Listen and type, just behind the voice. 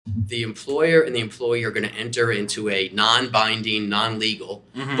the employer and the employee are going to enter into a non-binding, non-legal,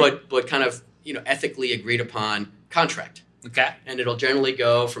 but kind of ethically agreed upon contract. Okay. And it'll generally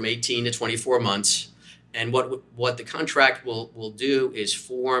go from 18 to 24 months. And what the contract will do is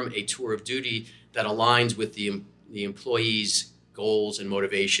form a tour of duty that aligns with the employee's goals and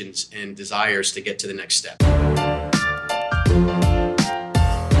motivations and desires to get to the next step.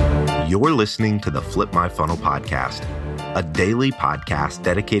 You're listening to the Flip My Funnel podcast, a daily podcast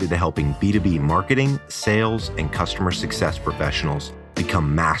dedicated to helping B2B marketing, sales, and customer success professionals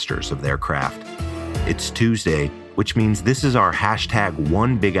become masters of their craft. It's Tuesday, which means this is our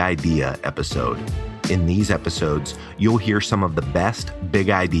 #OneBigIdea episode. In these episodes, you'll hear some of the best big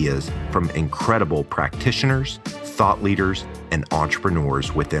ideas from incredible practitioners, thought leaders, and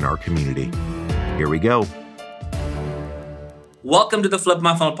entrepreneurs within our community. Here we go. Welcome to the Flip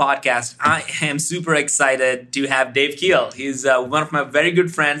My Funnel podcast. I am super excited to have Dave Keil. He's one of my very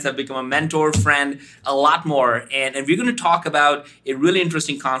good friends. I've become a mentor, friend, a lot more. And we're going to talk about a really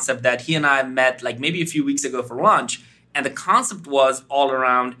interesting concept that he and I met like maybe a few weeks ago for lunch. And the concept was all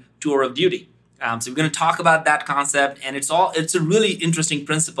around tour of duty. So we're going to talk about that concept, and it's a really interesting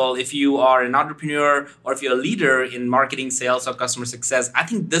principle if you are an entrepreneur or if you're a leader in marketing, sales, or customer success. I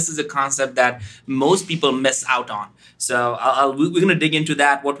think this is a concept that most people miss out on. So we're going to dig into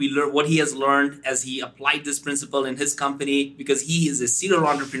that, what he has learned as he applied this principle in his company, because he is a serial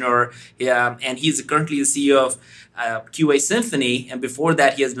entrepreneur, and he's currently the CEO of QA Symphony, and before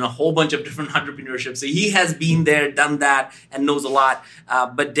that he has done a whole bunch of different entrepreneurship. So he has been there, done that, and knows a lot.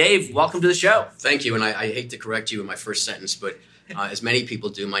 But Dave, welcome to the show. Thank you, and I hate to correct you in my first sentence, but as many people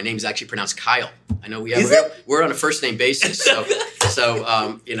do, my name is actually pronounced Keil. I know we're on a first name basis, so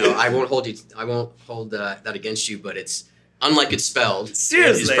I won't hold that against you, but it's unlike it's spelled.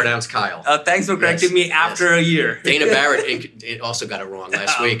 Seriously, it's pronounced Keil. Thanks for correcting me after a year. Dana Barrett also got it wrong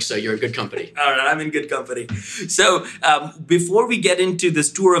last week, so you're in good company. All right, I'm in good company. So before we get into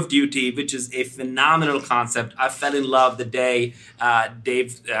this tour of duty, which is a phenomenal concept, I fell in love the day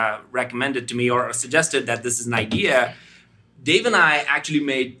Dave recommended to me or suggested that this is an idea. Dave and I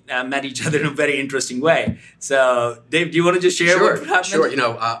actually met each other in a very interesting way. So, Dave, do you want to just share what happened?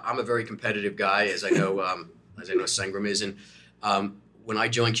 Sure. I'm a very competitive guy, as I know Sangram is. And when I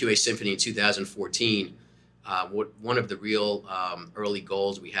joined QA Symphony in 2014, one of the real early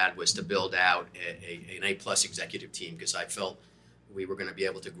goals we had was to build out an A-plus executive team, because I felt we were going to be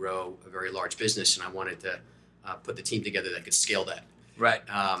able to grow a very large business, and I wanted to put the team together that could scale that. Right.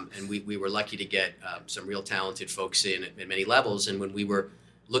 And we were lucky to get some real talented folks in at many levels. And when we were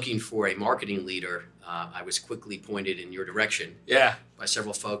looking for a marketing leader, I was quickly pointed in your direction by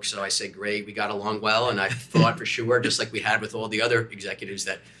several folks. So I said, great, we got along well. And I thought for sure, just like we had with all the other executives,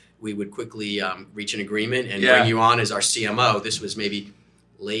 that we would quickly reach an agreement and bring you on as our CMO. This was maybe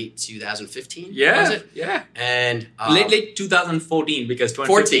late 2015, was it? Yeah. And late 2014, because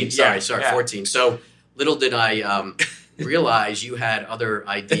 2015. 14. So little did I realize you had other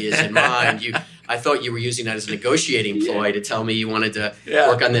ideas in mind. I thought you were using that as a negotiating ploy to tell me you wanted to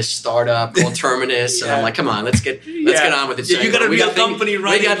work on this startup called Terminus, and I'm like, come on, let's get on with it. So you got a real company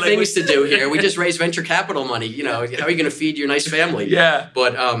running. We got things to do here. We just raised venture capital money. How are you going to feed your nice family? Yeah.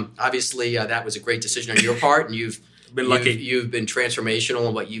 But obviously, that was a great decision on your part, and you've been lucky. You've been transformational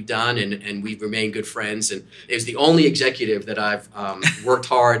in what you've done, and we've remained good friends. And it was the only executive that I've worked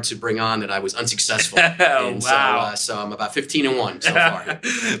hard to bring on that I was unsuccessful. Wow. So I'm about 15-1 so far.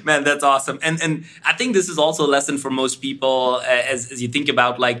 Man, that's awesome. And I think this is also a lesson for most people as you think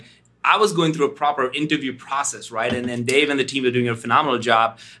about, like, I was going through a proper interview process, right? And Dave and the team are doing a phenomenal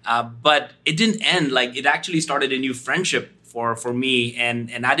job. But it didn't end. Like, it actually started a new friendship for me,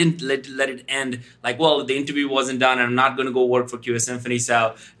 and I didn't let it end like, well, the interview wasn't done and I'm not going to go work for QA Symphony,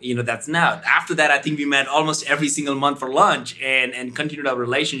 so that's now. After that, I think we met almost every single month for lunch and continued our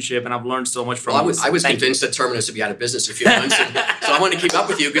relationship, and I've learned so much from I was convinced that Terminus would be out of business in a few months, so I wanted to keep up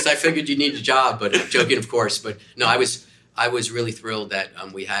with you because I figured you need a job, but I'm joking, of course. But no, I was really thrilled that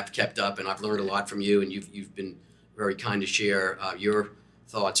we have kept up, and I've learned a lot from you, and you've been very kind to share your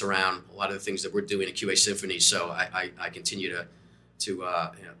thoughts around a lot of the things that we're doing at QA Symphony. So I continue to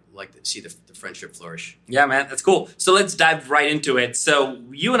like to see the friendship flourish. Yeah, man, that's cool. So let's dive right into it. So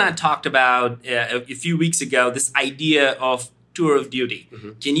you and I talked about a few weeks ago this idea of tour of duty.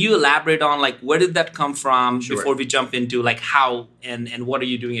 Mm-hmm. Can you elaborate on like where did that come from before we jump into like how and what are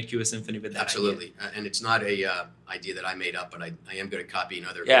you doing at QA Symphony with that? Absolutely. And it's not a idea that I made up, but I am good at copying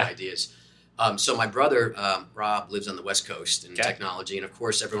other ideas. So my brother, Rob, lives on the West Coast in technology. And of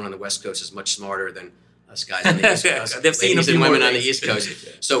course, everyone on the West Coast is much smarter than us guys on the East Coast. They've seen ladies and women on the East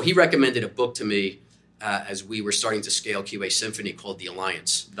Coast. So he recommended a book to me as we were starting to scale QA Symphony called The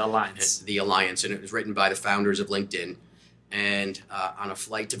Alliance. The Alliance. And it was written by the founders of LinkedIn. And on a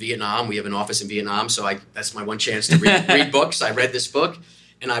flight to Vietnam, we have an office in Vietnam, so that's my one chance to read books. I read this book,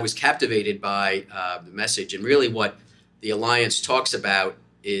 and I was captivated by the message. And really what The Alliance talks about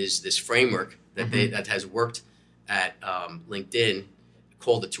is this framework that has worked at LinkedIn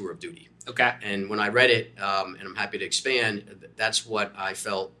called the Tour of Duty. Okay. And when I read it, and I'm happy to expand, that's what I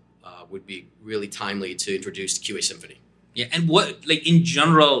felt would be really timely to introduce QA Symphony. Yeah, and what, like in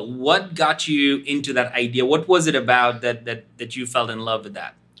general, what got you into that idea? What was it about that you felt in love with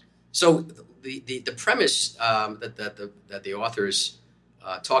that? So the premise that the authors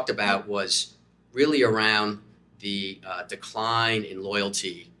talked about was really around the decline in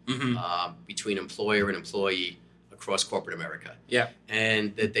loyalty between employer and employee across corporate America. Yeah,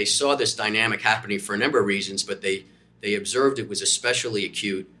 and that they saw this dynamic happening for a number of reasons, but they observed it was especially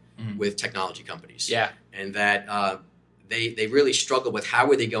acute with technology companies. Yeah, and that they really struggled with how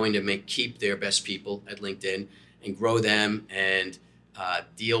were they going to keep their best people at LinkedIn and grow them and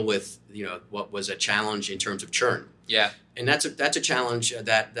deal with what was a challenge in terms of churn. Yeah, and that's a challenge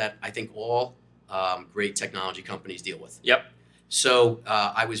that I think all great technology companies deal with. Yep. So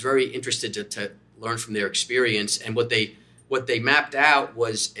I was very interested to learn from their experience, and what they mapped out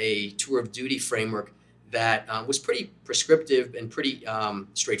was a tour of duty framework that was pretty prescriptive and pretty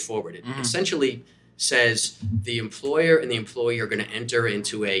straightforward. It essentially says the employer and the employee are going to enter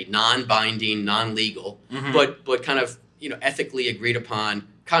into a non-binding, non-legal, but kind of ethically agreed upon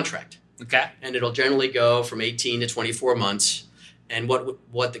contract. Okay. And it'll generally go from 18 to 24 months. And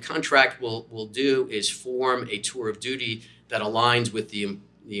what the contract will do is form a tour of duty that aligns with the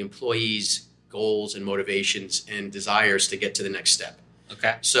employee's goals and motivations and desires to get to the next step.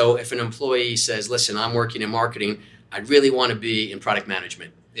 Okay. So if an employee says, listen, I'm working in marketing, I really want to be in product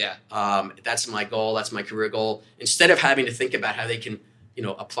management. Yeah. That's my goal. That's my career goal. Instead of having to think about how they can,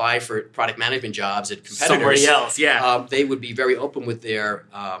 apply for product management jobs at competitors. Somebody else, yeah. They would be very open with their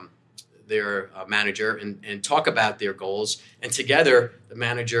manager and talk about their goals. And together, the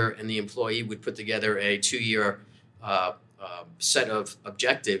manager and the employee would put together a 2-year set of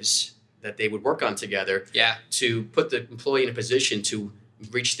objectives that they would work on together to put the employee in a position to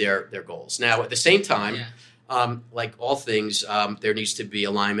reach their goals. Now, at the same time, like all things, there needs to be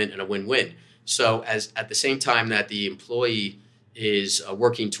alignment and a win-win. So as at the same time that the employee is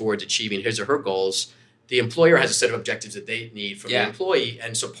working towards achieving his or her goals, the employer has a set of objectives that they need from the employee.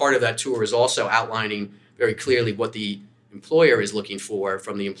 And so part of that tour is also outlining very clearly what the employer is looking for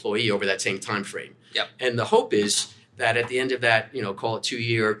from the employee over that same time frame. Yep. And the hope is that at the end of that, call it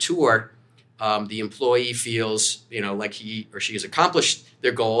 2-year tour, the employee feels, like he or she has accomplished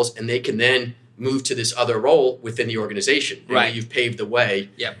their goals, and they can then move to this other role within the organization. Right. You've paved the way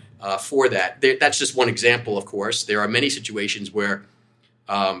for that. That's just one example, of course. There are many situations where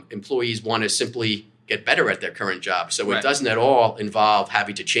employees want to simply get better at their current job. So it doesn't at all involve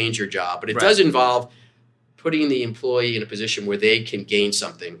having to change your job, but it does involve putting the employee in a position where they can gain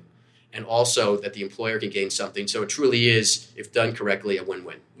something, and also that the employer can gain something. So it truly is, if done correctly, a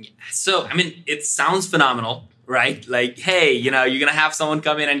win-win. So, it sounds phenomenal, right? Like, hey, you're going to have someone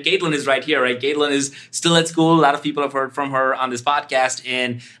come in, and Caitlin is right here, right? Caitlin is still at school. A lot of people have heard from her on this podcast,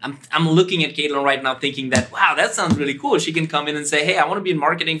 and I'm looking at Caitlin right now thinking that, wow, that sounds really cool. She can come in and say, hey, I want to be in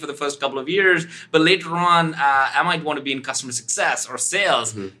marketing for the first couple of years, but later on, I might want to be in customer success or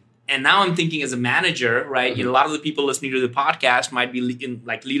sales. Mm-hmm. And now I'm thinking as a manager, right? A lot of the people listening to the podcast might be in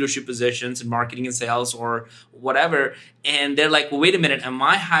like leadership positions in marketing and sales or whatever. And they're like, well, wait a minute, am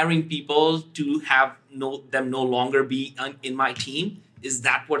I hiring people to have them no longer be in my team? Is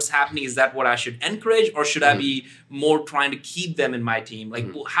that what's happening? Is that what I should encourage? Or should I be more trying to keep them in my team? Like,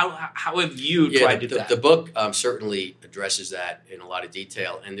 how have you tried to do that? The book certainly addresses that in a lot of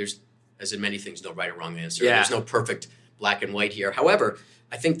detail. And there's, as in many things, no right or wrong answer. Yeah. There's no perfect black and white here. However,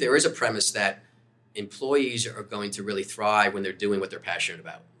 I think there is a premise that employees are going to really thrive when they're doing what they're passionate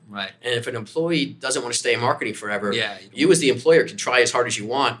about. Right. And if an employee doesn't want to stay in marketing forever, you as the employer can try as hard as you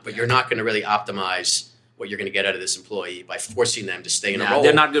want, but you're not going to really optimize what you're going to get out of this employee by forcing them to stay in a role.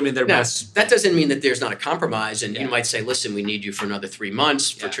 They're not going to be their best. That doesn't mean that there's not a compromise, and you might say, listen, we need you for another 3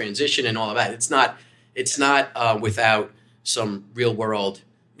 months for transition and all of that. It's not without some real world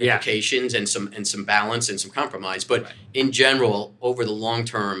implications and some balance and some compromise. But in general, over the long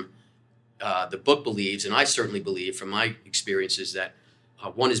term, the book believes, and I certainly believe from my experiences, that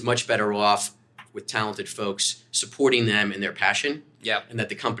one is much better off with talented folks supporting them in their passion, and that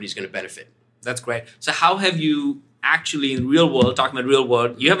the company is going to benefit. That's great. So how have you actually in real world, talking about real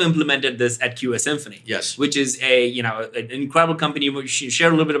world, you have implemented this at QA Symphony. Yes. Which is an incredible company. You share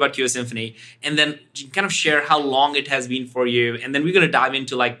a little bit about QA Symphony, and then kind of share how long it has been for you. And then we're going to dive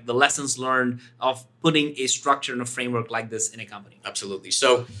into like the lessons learned of putting a structure and a framework like this in a company. Absolutely.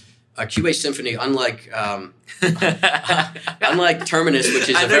 So QA Symphony, unlike Terminus, which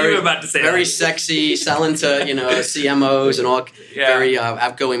is very sexy, selling to CMOs and all very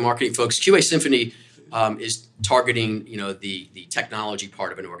outgoing marketing folks, QA Symphony is targeting the technology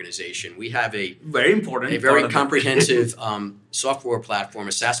part of an organization. We have a very comprehensive software platform,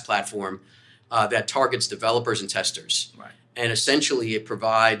 a SaaS platform that targets developers and testers. Right. And essentially, it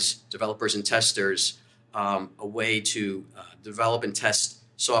provides developers and testers a way to develop and test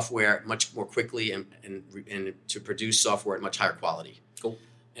software much more quickly and to produce software at much higher quality. Cool.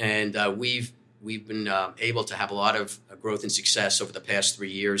 And we've been able to have a lot of growth and success over the past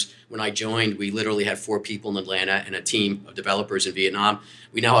 3 years. When I joined, we literally had 4 people in Atlanta and a team of developers in Vietnam.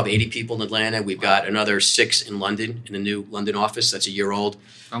 We now have 80 people in Atlanta. We've got another 6 in London, in the new London office that's a year old.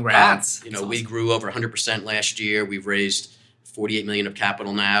 Congrats. Awesome. We grew over 100% last year. We've raised $48 million of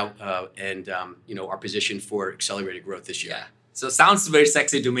capital now, and are positioned for accelerated growth this year. Yeah. So it sounds very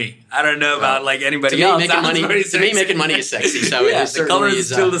sexy to me. I don't know about like anybody else. To me, making money is sexy. So the color is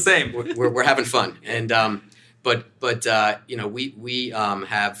still the same. We're having fun, and but we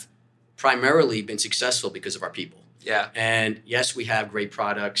have primarily been successful because of our people. Yeah. And yes, we have great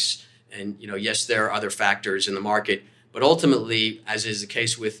products, and yes, there are other factors in the market, but ultimately, as is the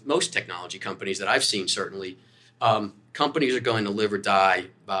case with most technology companies that I've seen, certainly, companies are going to live or die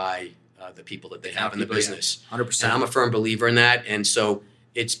by the people that they have in the business. 100%. And I'm a firm believer in that. And so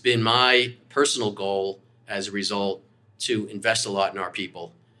it's been my personal goal as a result to invest a lot in our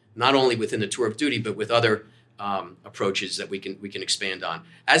people, not only within the tour of duty, but with other approaches that we can expand on.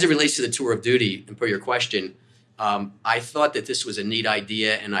 As it relates to the tour of duty, and per your question, I thought that this was a neat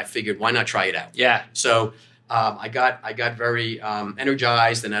idea, and I figured, why not try it out? Yeah. So I got very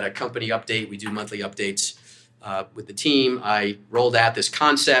energized, and at a company update, we do monthly updates with the team. I rolled out this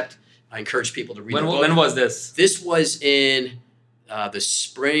concept. I encourage people to read the book. When was this? This was in the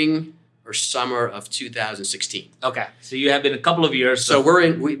spring or summer of 2016. Okay, so you have been a couple of years. So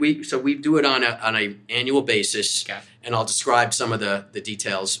we do it on a annual basis, and I'll describe some of the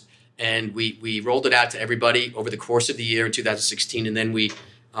details. And we rolled it out to everybody over the course of the year in 2016, and then we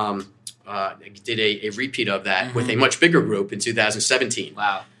did a repeat of that with a much bigger group in 2017.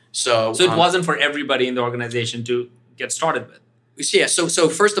 Wow. So it wasn't for everybody in the organization to get started with. Yeah. So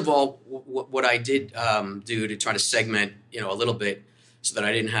first of all, what I did do to try to segment, a little bit, so that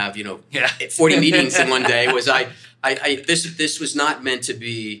I didn't have 40 meetings in one day, was this was not meant to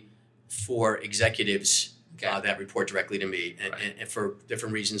be for executives that report directly to me, and for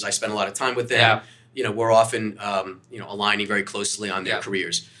different reasons. I spent a lot of time with them. Yeah. We're often aligning very closely on their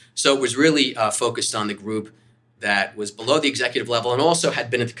careers. So it was really focused on the group that was below the executive level and also had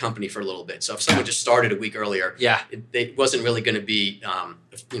been at the company for a little bit. So if someone just started a week earlier, it wasn't really going to be,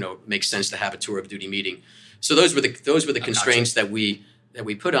 make sense to have a tour of duty meeting. So those were the constraints that we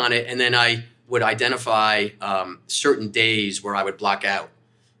put on it. And then I would identify certain days where I would block out,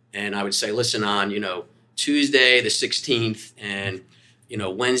 and I would say, listen, on Tuesday the 16th and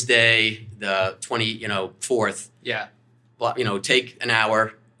Wednesday the 24th, take an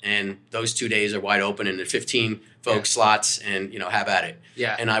hour, and those 2 days are wide open, and the 15 slots, and have at it.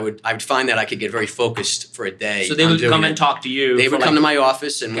 Yeah. And I would find that I could get very focused for a day. So they would come and talk to you. They would come to my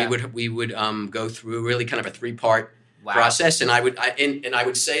office, and we would go through really kind of a 3-part process. And I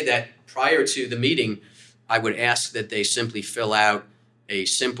would say that prior to the meeting, I would ask that they simply fill out a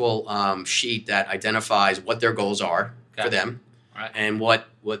simple sheet that identifies what their goals are for them, and what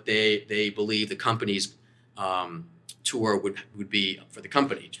they believe the company's tour would be for the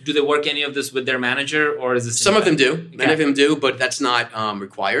company. Do they work any of this with their manager, or is this some of them do? Many of them do, but that's not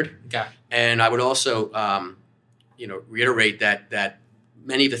required. Okay. And I would also reiterate that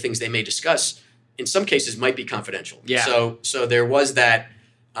many of the things they may discuss in some cases might be confidential. Yeah. So there was that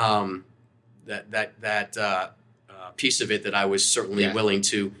piece of it that I was certainly willing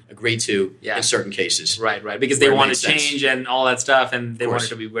to agree to in certain cases. Right. Because they want to change and all that stuff, and they wanted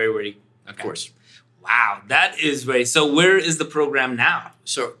to be very, very. Of course. Wow, that is great. So where is the program now?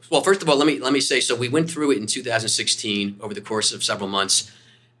 So, well, first of all, let me say, so we went through it in 2016 over the course of several months,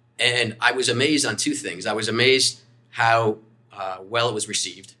 and I was amazed on 2 things. I was amazed how well it was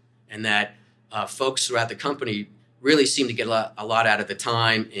received, and that folks throughout the company really seemed to get a lot out of the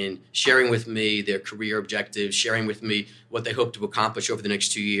time in sharing with me their career objectives, sharing with me what they hope to accomplish over the next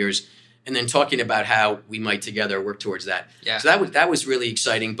 2 years, and then talking about how we might together work towards that. Yeah. So that was really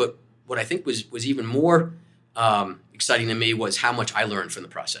exciting, but what I think was even more exciting to me was how much I learned from the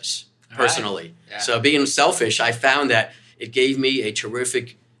process personally. Right. Yeah. So being selfish, I found that it gave me a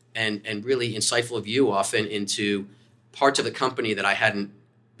terrific and really insightful view often into parts of the company that I hadn't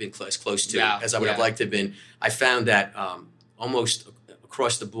been as close to as I would have liked to have been. I found that almost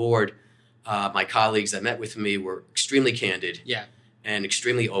across the board, my colleagues that met with me were extremely candid and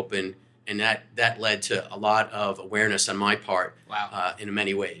extremely open, and that led to a lot of awareness on my part in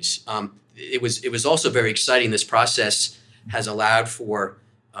many ways. It was also very exciting. This process has allowed for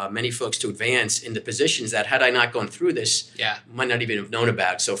many folks to advance into positions that, had I not gone through this, might not even have known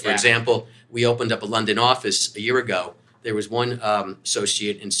about. So, for example, we opened up a London office a year ago. There was one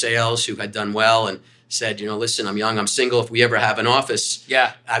associate in sales who had done well and said, listen, I'm young, I'm single. If we ever have an office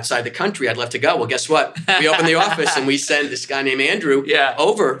outside the country, I'd love to go. Well, guess what? We opened the office and we sent this guy named Andrew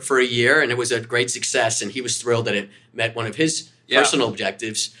over for a year, and it was a great success. And he was thrilled that it met one of his personal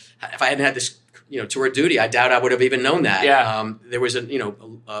objectives. If I hadn't had this tour of duty, I doubt I would have even known that. There was a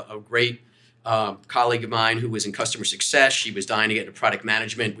great colleague of mine who was in customer success. She was dying to get into product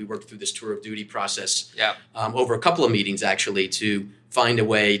management. We worked through this tour of duty process over a couple of meetings, actually, to find a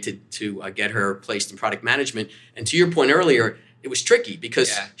way to get her placed in product management. And to your point earlier, it was tricky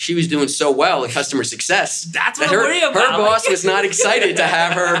because she was doing so well in customer success. That's what I'm worried about. Her boss was not excited to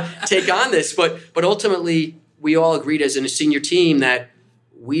have her take on this. But ultimately, we all agreed as a senior team that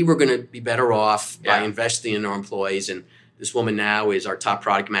we were going to be better off by investing in our employees. And this woman now is our top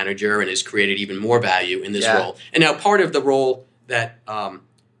product manager and has created even more value in this role. And now part of the role that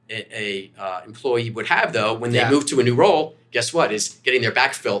a employee would have, though, when they move to a new role, guess what, is getting their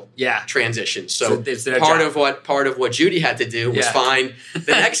backfill transition. So part of what Judy had to do was find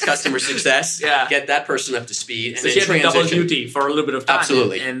the next customer success, get that person up to speed, and so then she had transition. double duty for a little bit of time.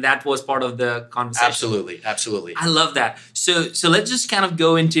 Absolutely. And that was part of the conversation. Absolutely. I love that. So let's just kind of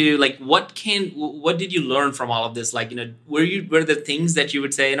go into what did you learn from all of this? Were there things that you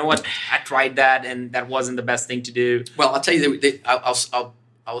would say, what, I tried that and that wasn't the best thing to do? Well, I'll tell you,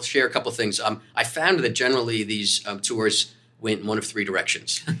 I'll share a couple of things. I found that generally these tours went in one of three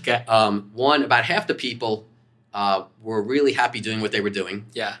directions. Okay. One, about half the people were really happy doing what they were doing,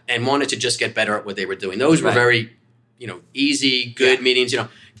 and wanted to just get better at what they were doing. Those were very, easy, good meetings.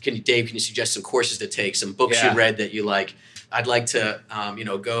 Dave, can you suggest some courses to take, some books you read that you like? I'd like to,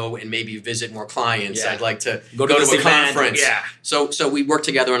 go and maybe visit more clients. I'd like to go to a conference. Yeah. So we worked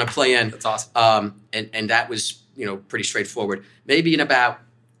together on a plan. That's awesome. And that was, pretty straightforward. Maybe in about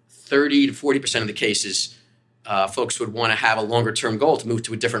 30 to 40% of the cases, folks would want to have a longer term goal to move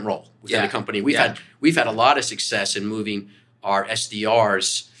to a different role within the company. We've had a lot of success in moving our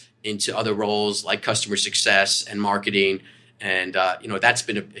SDRs into other roles like customer success and marketing. And, that's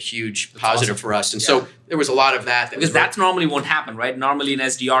been a huge positive for us. And so there was a lot of that. Because that's normally won't happen, right? Normally an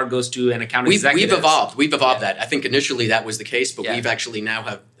SDR goes to an account executive. We've evolved that. I think initially that was the case, but we've actually now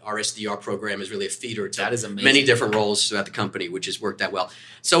have our SDR program is really a feeder to many different roles throughout the company, which has worked out well.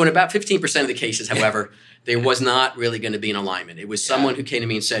 So in about 15% of the cases, however, there was not really going to be an alignment. It was someone who came to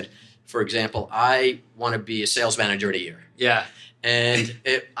me and said, for example, I want to be a sales manager in a year. Yeah. And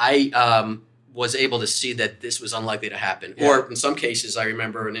I was able to see that this was unlikely to happen. Yeah. Or in some cases, I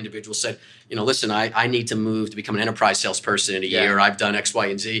remember an individual said, listen, I need to move to become an enterprise salesperson in a year. I've done X, Y,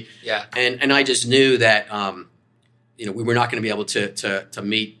 and Z. Yeah. And I just knew that, we were not going to be able to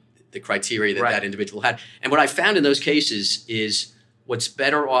meet the criteria that that individual had. And what I found in those cases is what's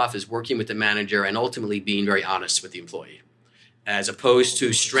better off is working with the manager and ultimately being very honest with the employee, as opposed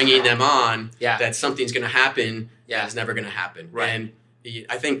to stringing them on that something's going to happen that is never going to happen. Right. And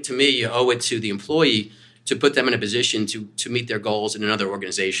I think, to me, you owe it to the employee to put them in a position to meet their goals in another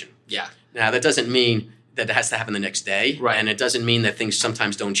organization. Yeah. Now, that doesn't mean that it has to happen the next day. Right. And it doesn't mean that things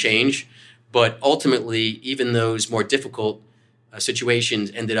sometimes don't change. But ultimately, even those more difficult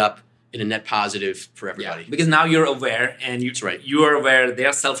situations ended up in a net positive for everybody. Yeah, because now you're aware, and you are aware,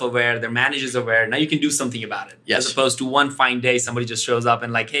 they're self-aware, their manager's aware. Now you can do something about it. Yes. As opposed to one fine day, somebody just shows up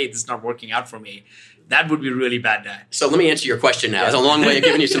and hey, this is not working out for me. That would be a really bad day. So let me answer your question now. It's a long way of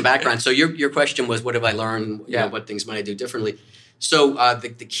giving you some background. So your question was, what have I learned? What things might I do differently? So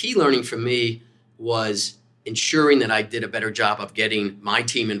the key learning for me was ensuring that I did a better job of getting my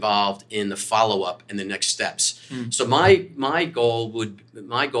team involved in the follow-up and the next steps. So my goal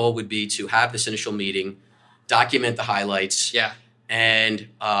would be to have this initial meeting, document the highlights, and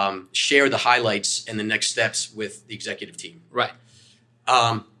share the highlights and the next steps with the executive team. Right.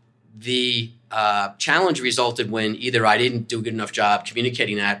 The challenge resulted when either I didn't do a good enough job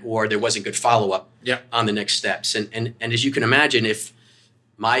communicating that, or there wasn't good follow-up on the next steps. And as you can imagine, if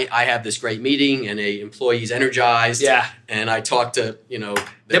I have this great meeting and a employee's energized. Yeah. And I talk to, the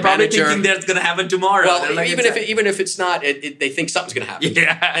They're probably manager. thinking that's going to happen tomorrow. Well, even if it's not, they think something's going to happen.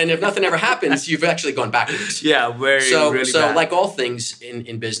 Yeah. And if nothing ever happens, you've actually gone backwards. Yeah, really bad. Like all things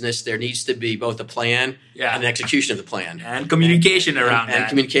in business, there needs to be both a plan and an execution of the plan. And communication around that. And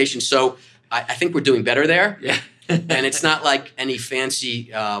communication. So I think we're doing better there. Yeah. And it's not like any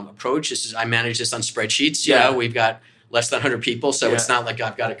fancy approach. I manage this on spreadsheets. We've got less than 100 people, so it's not like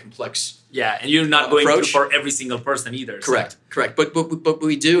I've got a complex and you're not going through for every single person either. Correct. But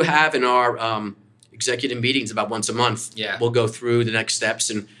we do have in our executive meetings about once a month. Yeah. We'll go through the next steps,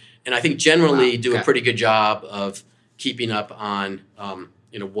 and I think generally do a pretty good job of keeping up on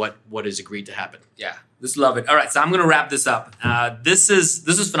what is agreed to happen. Yeah. Just love it. All right, so I'm going to wrap this up. This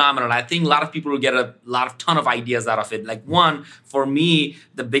is phenomenal. I think a lot of people will get a ton of ideas out of it. Like one, for me,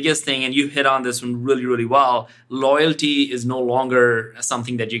 the biggest thing, and you hit on this one really, really well, loyalty is no longer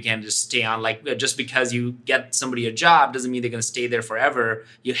something that you can just stay on. Like just because you get somebody a job doesn't mean they're going to stay there forever.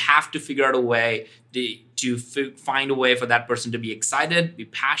 You have to figure out a way to find a way for that person to be excited, be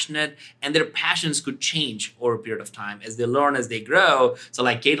passionate, and their passions could change over a period of time as they learn, as they grow. So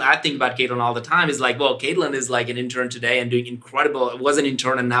like Caitlin, I think about Caitlin all the time. Is like, well, Caitlin is like an intern today and doing incredible. Was an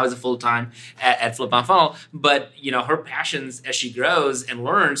intern and now is a full-time at Flip My Funnel. But her passions as she grows and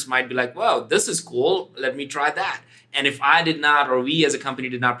learns might be like, whoa, this is cool. Let me try that. And if I did not, or we as a company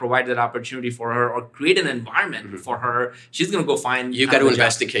did not provide that opportunity for her or create an environment for her, she's going to go find. You've got to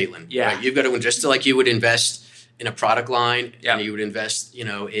invest in Caitlin. Yeah. Right? You've got to invest like you would invest in a product line, and you would invest,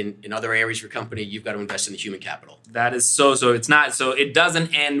 in other areas of your company. You've got to invest in the human capital. That is so. It's not. So it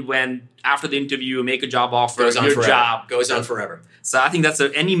doesn't end when after the interview you make a job offer. Goes on your forever. job goes on forever. So I think that's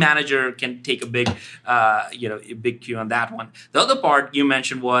any manager can take a big, a big cue on that one. The other part you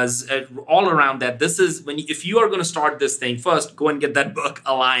mentioned was all around that. This is if you are going to start this thing, first go and get that book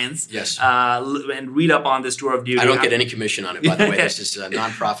Alliance. Yes. And read up on this tour of duty. I don't get any commission on it, by the way. This is a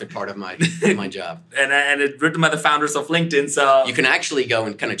nonprofit part of my job. And it's written by the founders of LinkedIn. So you can actually go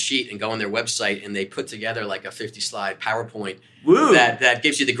and kind of cheat and go on their website, and they put together like a 50-slide PowerPoint. Woo. That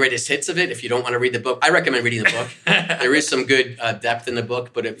gives you the greatest hits of it. If you don't want to read the book, I recommend reading the book. There is some good depth in the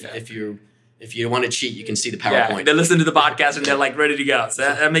book, but if you want to cheat, you can see the PowerPoint. Yeah, they listen to the podcast and they're like ready to go. So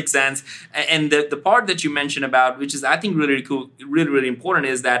that makes sense. And the part that you mentioned about, which is I think really cool, really, really important,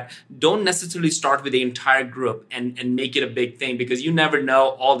 is that don't necessarily start with the entire group and make it a big thing, because you never know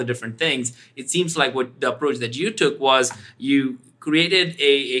all the different things. It seems like what the approach that you took was you created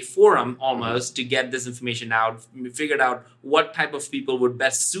a forum almost to get this information out, figured out what type of people would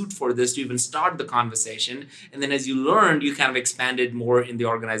best suit for this to even start the conversation. And then as you learned, you kind of expanded more in the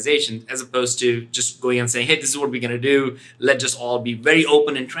organization, as opposed to just going and saying, hey, this is what we're going to do. Let's just all be very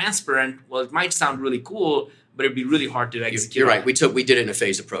open and transparent. Well, it might sound really cool, but it'd be really hard to execute. You're right. We did it in a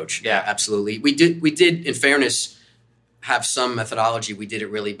phased approach. Yeah, absolutely. We did, in fairness, have some methodology. We did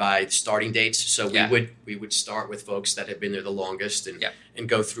it really by starting dates. So we would start with folks that had been there the longest and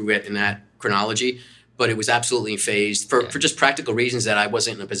go through it in that chronology. But it was absolutely phased for just practical reasons that I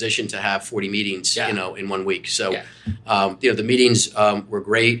wasn't in a position to have 40 meetings, in 1 week. So, the meetings were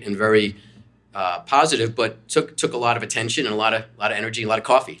great and very positive, but took a lot of attention and a lot of energy and a lot of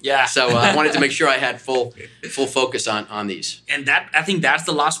coffee. Yeah. So I wanted to make sure I had full focus on these. And I think that's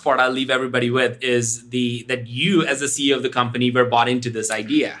the last part I'll leave everybody with, is that you as the CEO of the company were bought into this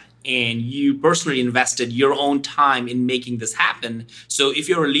idea. And you personally invested your own time in making this happen. So if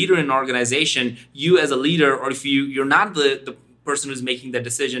you're a leader in an organization, you as a leader, or if you're not the person who's making the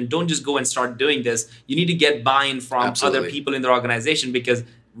decision, don't just go and start doing this. You need to get buy-in from other people in the organization, because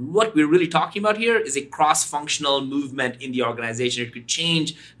what we're really talking about here is a cross-functional movement in the organization. It could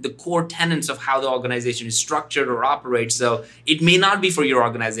change the core tenets of how the organization is structured or operates. So it may not be for your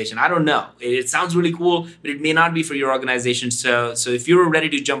organization. I don't know. It sounds really cool, but it may not be for your organization. So if you're ready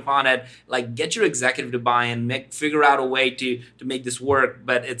to jump on it, like get your executive to buy in, figure out a way to make this work.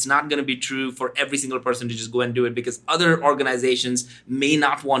 But it's not going to be true for every single person to just go and do it, because other organizations may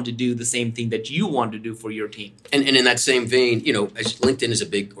not want to do the same thing that you want to do for your team. And in that same vein, as LinkedIn is a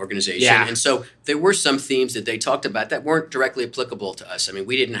big organization. Yeah. And so there were some themes that they talked about that weren't directly applicable to us. I mean,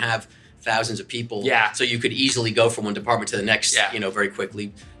 we didn't have thousands of people, so you could easily go from one department to the next, very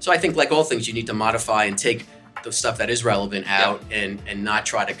quickly. So I think, like all things, you need to modify and take the stuff that is relevant out and not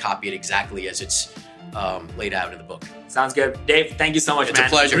try to copy it exactly as it's laid out in the book. Sounds good. Dave, thank you so much, man.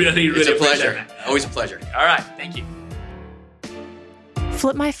 It's a pleasure. Really, it's a pleasure. It, always a pleasure. All right. Thank you.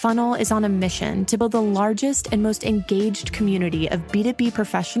 Flip My Funnel is on a mission to build the largest and most engaged community of B2B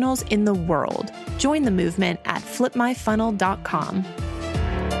professionals in the world. Join the movement at flipmyfunnel.com.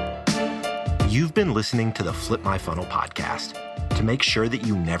 You've been listening to the Flip My Funnel podcast. To make sure that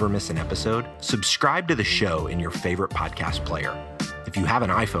you never miss an episode, subscribe to the show in your favorite podcast player. If you have an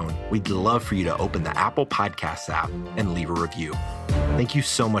iPhone, we'd love for you to open the Apple Podcasts app and leave a review. Thank you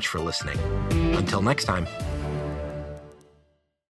so much for listening. Until next time.